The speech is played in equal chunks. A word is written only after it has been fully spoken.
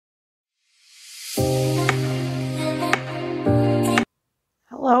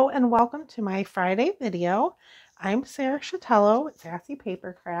Hello and welcome to my Friday video. I'm Sarah Chatello with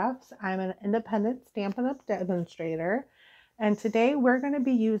SassyPaperCrafts. I'm an independent Stampin' Up demonstrator, and today we're going to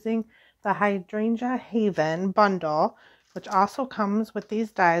be using the Hydrangea Haven Bundle, which also comes with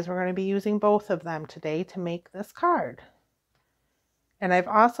these dies. We're going to be using both of them today to make this card. And I've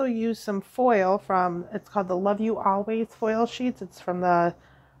also used some foil from, it's called the Love You Always foil sheets. It's from the,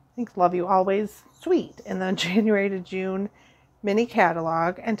 I think, Love You Always Suite in the January to June mini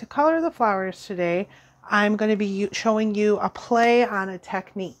catalog. And to color the flowers today, I'm going to be showing you a play on a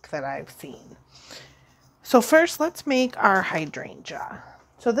technique that I've seen. So first, let's make our hydrangea.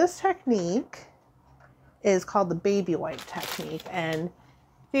 So this technique is called the baby wipe technique, and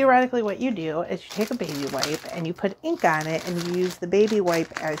theoretically what you do is you take a baby wipe and you put ink on it and you use the baby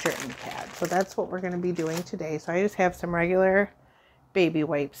wipe as your ink pad. So that's what we're going to be doing today. So I just have some regular baby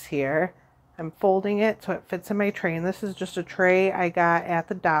wipes here. I'm folding it so it fits in my tray, and this is just a tray I got at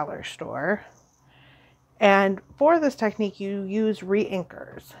the dollar store. And for this technique, you use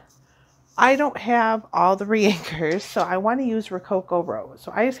re-inkers. I don't have all the re-inkers, so I want to use Rococo Rose.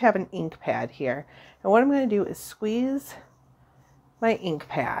 So I just have an ink pad here, and what I'm going to do is squeeze my ink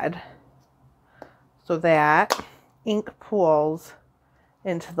pad so that ink pools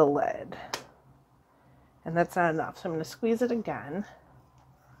into the lid. And that's not enough, so I'm going to squeeze it again.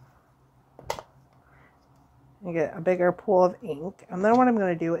 And get a bigger pool of ink. And then what I'm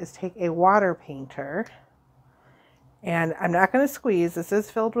going to do is take a water painter, and I'm not going to squeeze. This is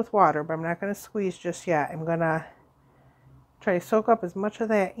filled with water, but I'm not going to squeeze just yet. I'm going to try to soak up as much of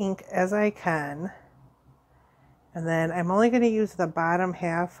that ink as I can. And then I'm only going to use the bottom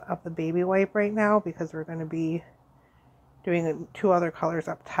half of the baby wipe right now because we're going to be doing 2 other colors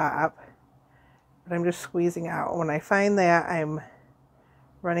up top. But I'm just squeezing out. When I find that I'm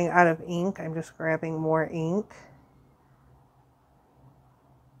running out of ink, I'm just grabbing more ink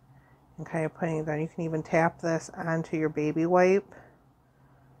and kind of putting it down. You can even tap this onto your baby wipe.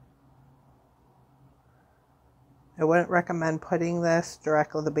 I wouldn't recommend putting this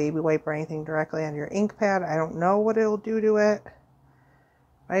directly, the baby wipe or anything, directly on your ink pad. I don't know what it'll do to it.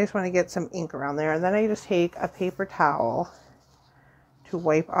 I just want to get some ink around there. And then I just take a paper towel to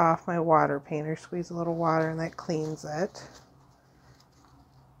wipe off my water painter, squeeze a little water, and that cleans it.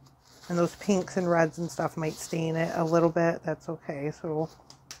 And those pinks and reds and stuff might stain it a little bit. That's okay. So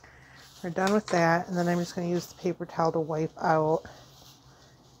we're done with that. And then I'm just going to use the paper towel to wipe out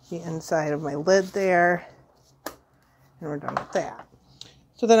the inside of my lid there. And we're done with that.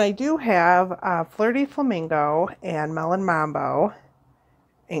 So then I do have Flirty Flamingo and Melon Mambo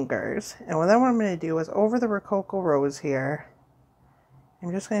inkers. And then what I'm going to do is over the Rococo Rose here,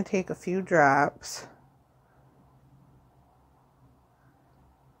 I'm just going to take a few drops.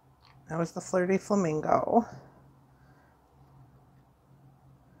 That was the Flirty Flamingo.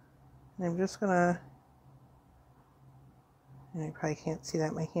 And I'm just gonna, and you probably can't see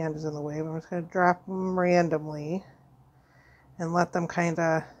that my hand is in the way, but I'm just gonna drop them randomly and let them kind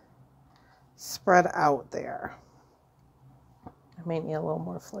of spread out there. I may need a little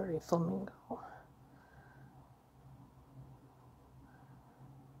more Flirty Flamingo.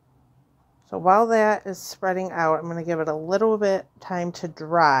 So while that is spreading out, I'm going to give it a little bit time to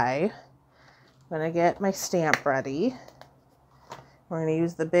dry. I'm going to get my stamp ready. We're going to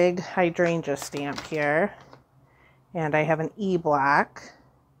use the big hydrangea stamp here. And I have an E block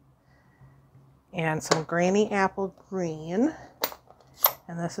and some Granny Apple Green.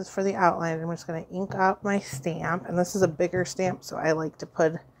 And this is for the outline. I'm just going to ink up my stamp. And this is a bigger stamp, so I like to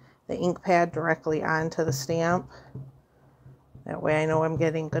put the ink pad directly onto the stamp. That way I know I'm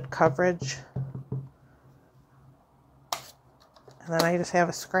getting good coverage. And then I just have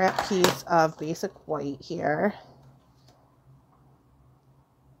a scrap piece of basic white here.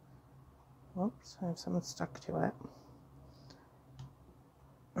 Oops, I have something stuck to it.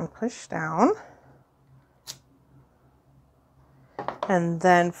 And push down. And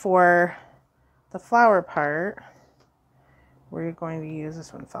then for the flower part, we're going to use,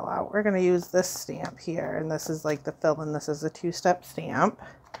 this one fell out, we're going to use this stamp here, and this is like the fill in. This is a 2-step stamp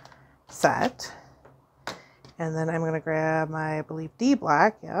set. And then I'm going to grab my, I believe, D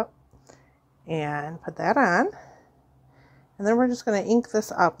block, yep, and put that on. And then we're just going to ink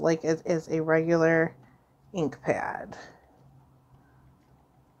this up like it is a regular ink pad.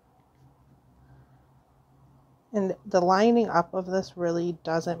 And the lining up of this really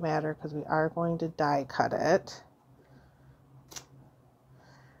doesn't matter because we are going to die cut it.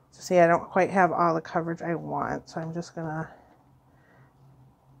 See, I don't quite have all the coverage I want, so I'm just gonna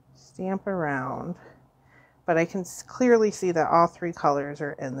stamp around. but I can clearly see that all three colors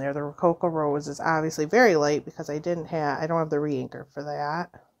are in there. The Rococo Rose is obviously very light because I don't have the re-inker for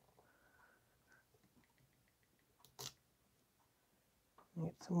that.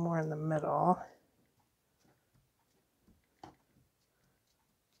 Get some more in the middle.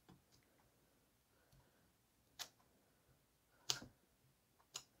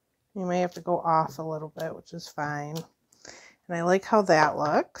 You may have to go off a little bit, which is fine. And I like how that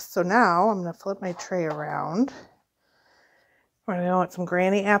looks. So now I'm going to flip my tray around. We're going to go with some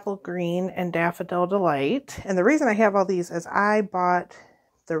Granny Apple Green and Daffodil Delight. And the reason I have all these is I bought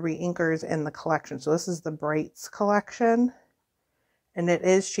the re-inkers in the collection. So this is the Brights collection. And it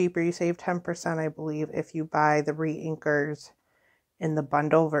is cheaper. You save 10%, I believe, if you buy the re-inkers in the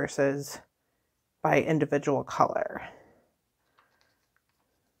bundle versus by individual color.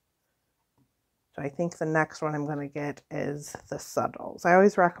 So I think the next one I'm going to get is the Subtles. I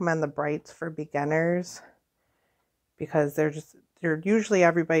always recommend the Brights for beginners because they're usually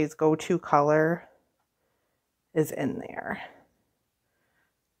everybody's go-to color is in there.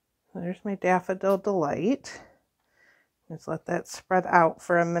 There's my Daffodil Delight. Just let that spread out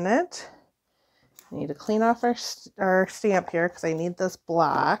for a minute. I need to clean off our stamp here because I need this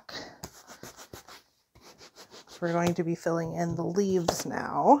block. We're going to be filling in the leaves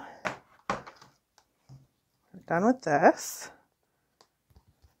now. We're done with this.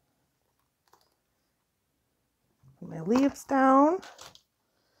 Put my leaves down.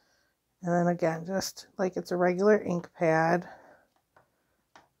 And then again, just like it's a regular ink pad,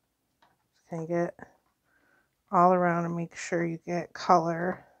 just kind of get all around and make sure you get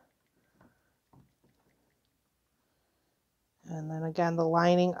color. And then again, the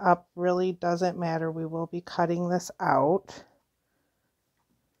lining up really doesn't matter. We will be cutting this out.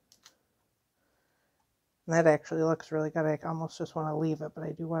 And that actually looks really good. I almost just want to leave it, but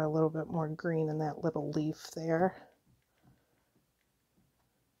I do want a little bit more green in that little leaf there.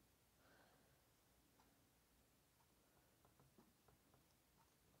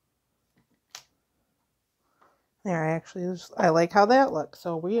 There, I like how that looks.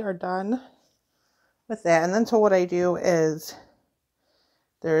 So we are done with that. And then so what I do is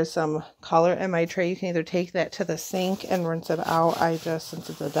there's some color in my tray. You can either take that to the sink and rinse it out. I just, since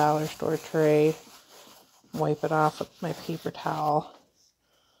it's a dollar store tray, wipe it off with my paper towel.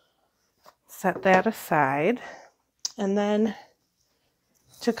 Set that aside. And then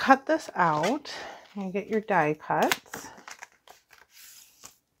to cut this out, you get your die cuts.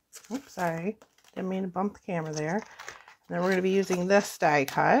 Oops, sorry. Didn't mean to bump the camera there. And then we're going to be using this die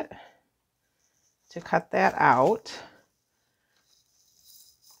cut to cut that out.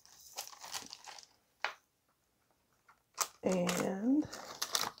 And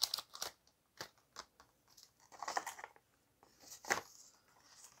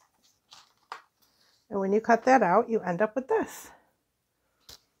when you cut that out, you end up with this.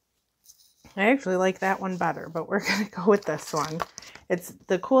 I actually like that one better, but we're going to go with this one. It's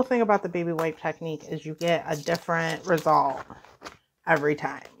the cool thing about the baby wipe technique is you get a different result every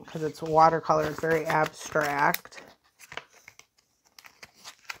time because it's watercolor. It's very abstract.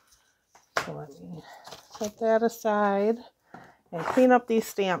 So let me set that aside and clean up these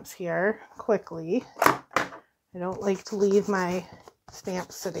stamps here quickly. I don't like to leave my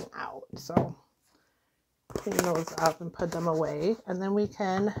stamps sitting out, so clean those up and put them away, and then we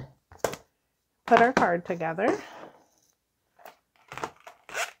can put our card together.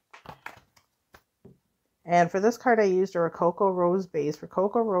 And for this card, I used a Rococo Rose base.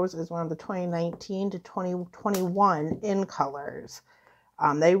 Rococo Rose is one of the 2019 to 2021 in colors.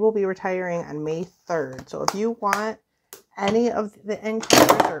 They will be retiring on May 3rd. So if you want any of the in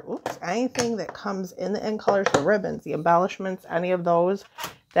colors, or anything that comes in the in colors, the ribbons, the embellishments, any of those,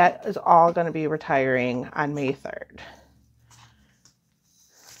 that is all going to be retiring on May 3rd.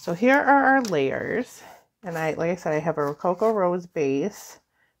 So here are our layers. And like I said, I have a Rococo Rose base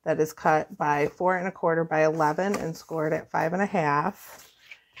that is cut by 4 1/4 by 11 and scored at 5 1/2.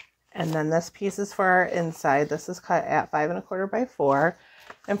 And then this piece is for our inside. This is cut at 5 1/4 by 4.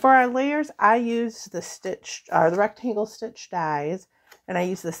 And for our layers, I use the rectangle stitch dies, and I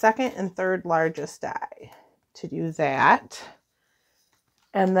use the second and third largest die to do that.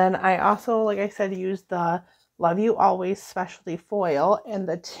 And then I also, like I said, use the Love You Always specialty foil and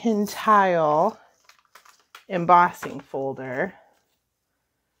the tin tile embossing folder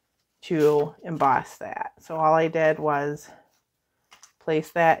to emboss that. So all I did was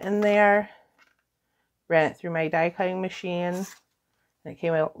place that in there, ran it through my die cutting machine, and it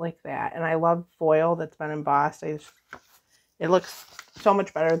came out like that. And I love foil that's been embossed. It looks so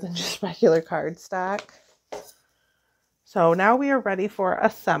much better than just regular cardstock. So now we are ready for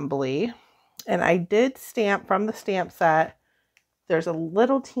assembly. And I did stamp from the stamp set. There's a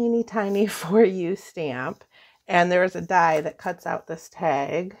little teeny tiny for you stamp, and there's a die that cuts out this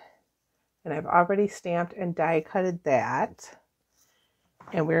tag. And I've already stamped and die cutted that.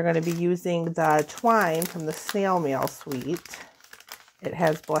 And we're going to be using the twine from the Snail Mail Suite. It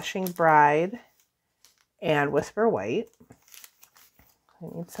has Blushing Bride and Whisper White. I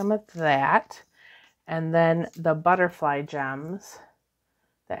need some of that. And then the butterfly gems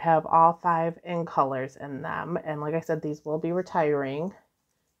that have all 5 in colors in them. And like I said, these will be retiring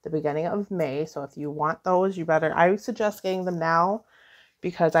the beginning of May. So if you want those, I would suggest getting them now,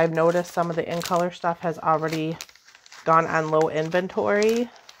 because I've noticed some of the in color stuff has already gone on low inventory,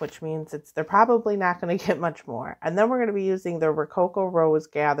 which means they're probably not going to get much more. And then we're going to be using the Rococo Rose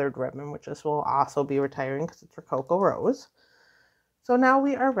gathered ribbon, which this will also be retiring because it's Rococo Rose. So now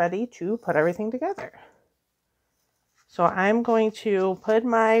we are ready to put everything together. So I'm going to put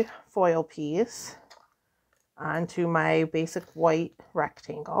my foil piece onto my basic white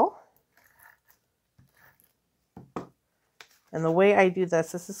rectangle. And the way I do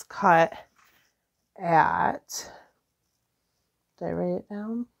this is cut at, did I write it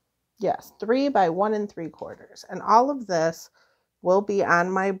down? Yes, 3 by 1 3/4. And all of this will be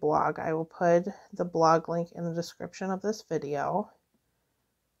on my blog. I will put the blog link in the description of this video.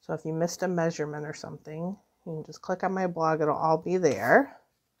 So if you missed a measurement or something, you can just click on my blog. It'll all be there.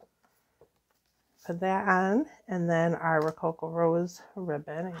 Put that on, and then our Rococo Rose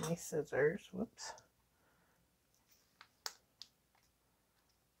ribbon and my scissors. Whoops.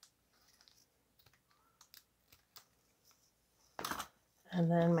 And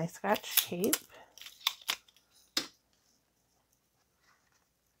then my Scotch tape.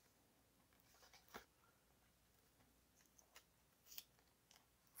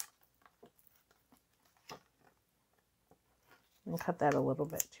 And cut that a little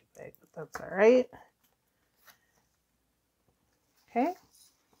bit too big, but that's all right. Okay.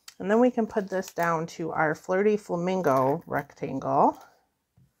 And then we can put this down to our Flirty Flamingo rectangle.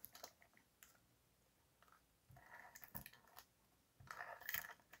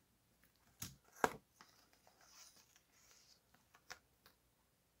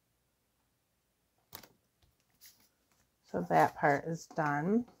 So that part is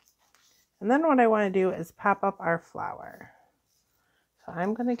done. And then what I want to do is pop up our flower. So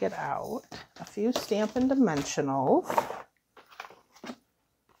I'm going to get out a few Stampin' Dimensionals.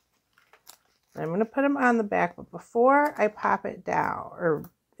 I'm going to put them on the back, but before I pop it down or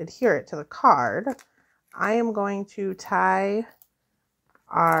adhere it to the card, I am going to tie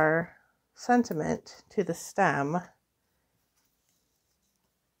our sentiment to the stem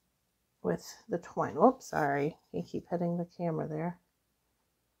with the twine. Whoops, sorry. You keep hitting the camera there.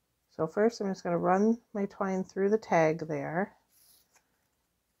 So first I'm just going to run my twine through the tag there.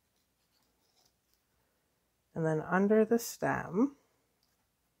 And then under the stem.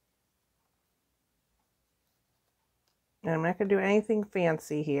 And I'm not going to do anything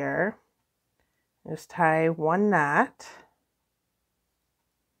fancy here. Just tie 1 knot.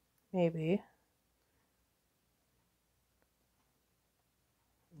 Maybe.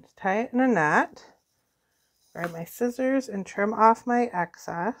 Just tie it in a knot. Grab my scissors and trim off my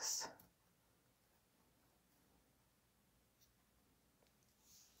excess.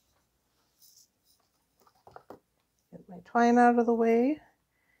 Get my twine out of the way.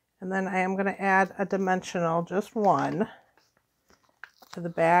 And then I am going to add a dimensional, just 1, to the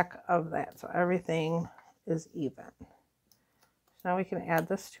back of that, so everything is even. So now we can add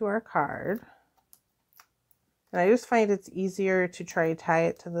this to our card. And I just find it's easier to try to tie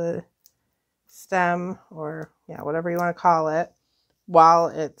it to the stem, or whatever you want to call it, while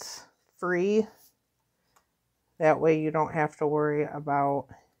it's free. That way you don't have to worry about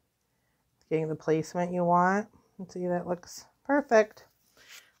getting the placement you want. And see, that looks perfect.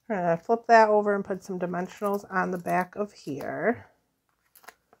 I'm going to flip that over and put some dimensionals on the back of here.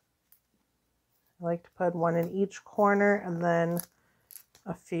 I like to put 1 in each corner and then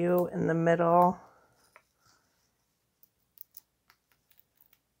a few in the middle.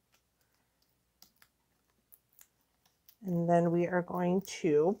 And then we are going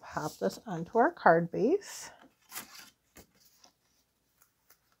to pop this onto our card base.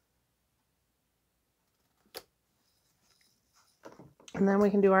 And then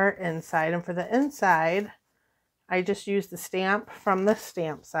we can do our inside. And for the inside, I just used the stamp from the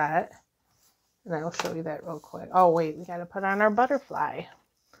stamp set. And I will show you that real quick. Oh, wait, we got to put on our butterfly.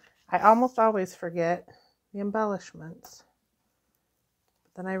 I almost always forget the embellishments.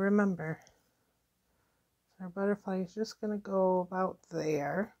 But then I remember. Our butterfly is just going to go about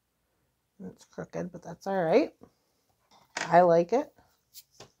there. And it's crooked, but that's all right. I like it.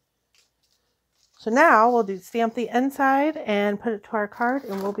 So now we'll stamp the inside and put it to our card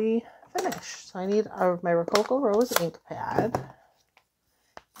and we'll be finished. So I need my Rococo Rose ink pad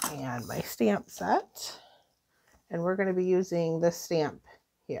and my stamp set. And we're going to be using this stamp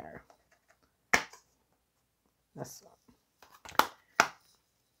here. This one.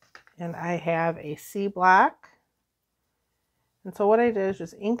 And I have a C block. And so what I did is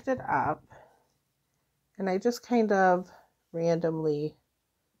just inked it up. And I just kind of randomly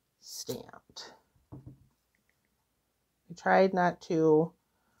stamped. I tried not to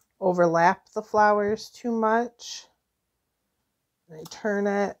overlap the flowers too much. And I turn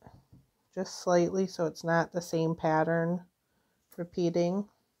it just slightly so it's not the same pattern repeating.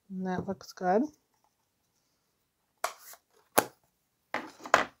 And that looks good.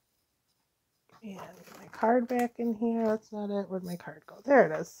 And get my card back in here. That's not it. Where'd my card go? There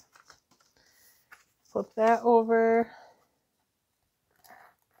it is. Flip that over.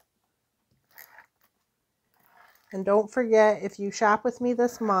 And don't forget, if you shop with me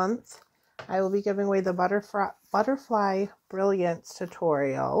this month, I will be giving away the Butterfly Brilliance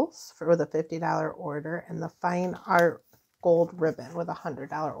tutorials with a $50 order and the Fine Art Gold Ribbon with a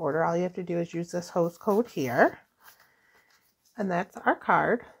 $100 order. All you have to do is use this host code here. And that's our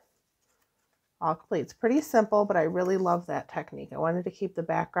card. All complete. It's pretty simple, but I really love that technique. I wanted to keep the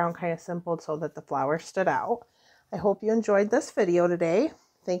background kind of simple so that the flowers stood out. I hope you enjoyed this video today.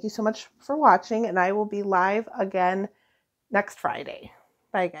 Thank you so much for watching, and I will be live again next Friday.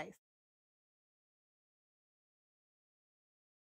 Bye, guys.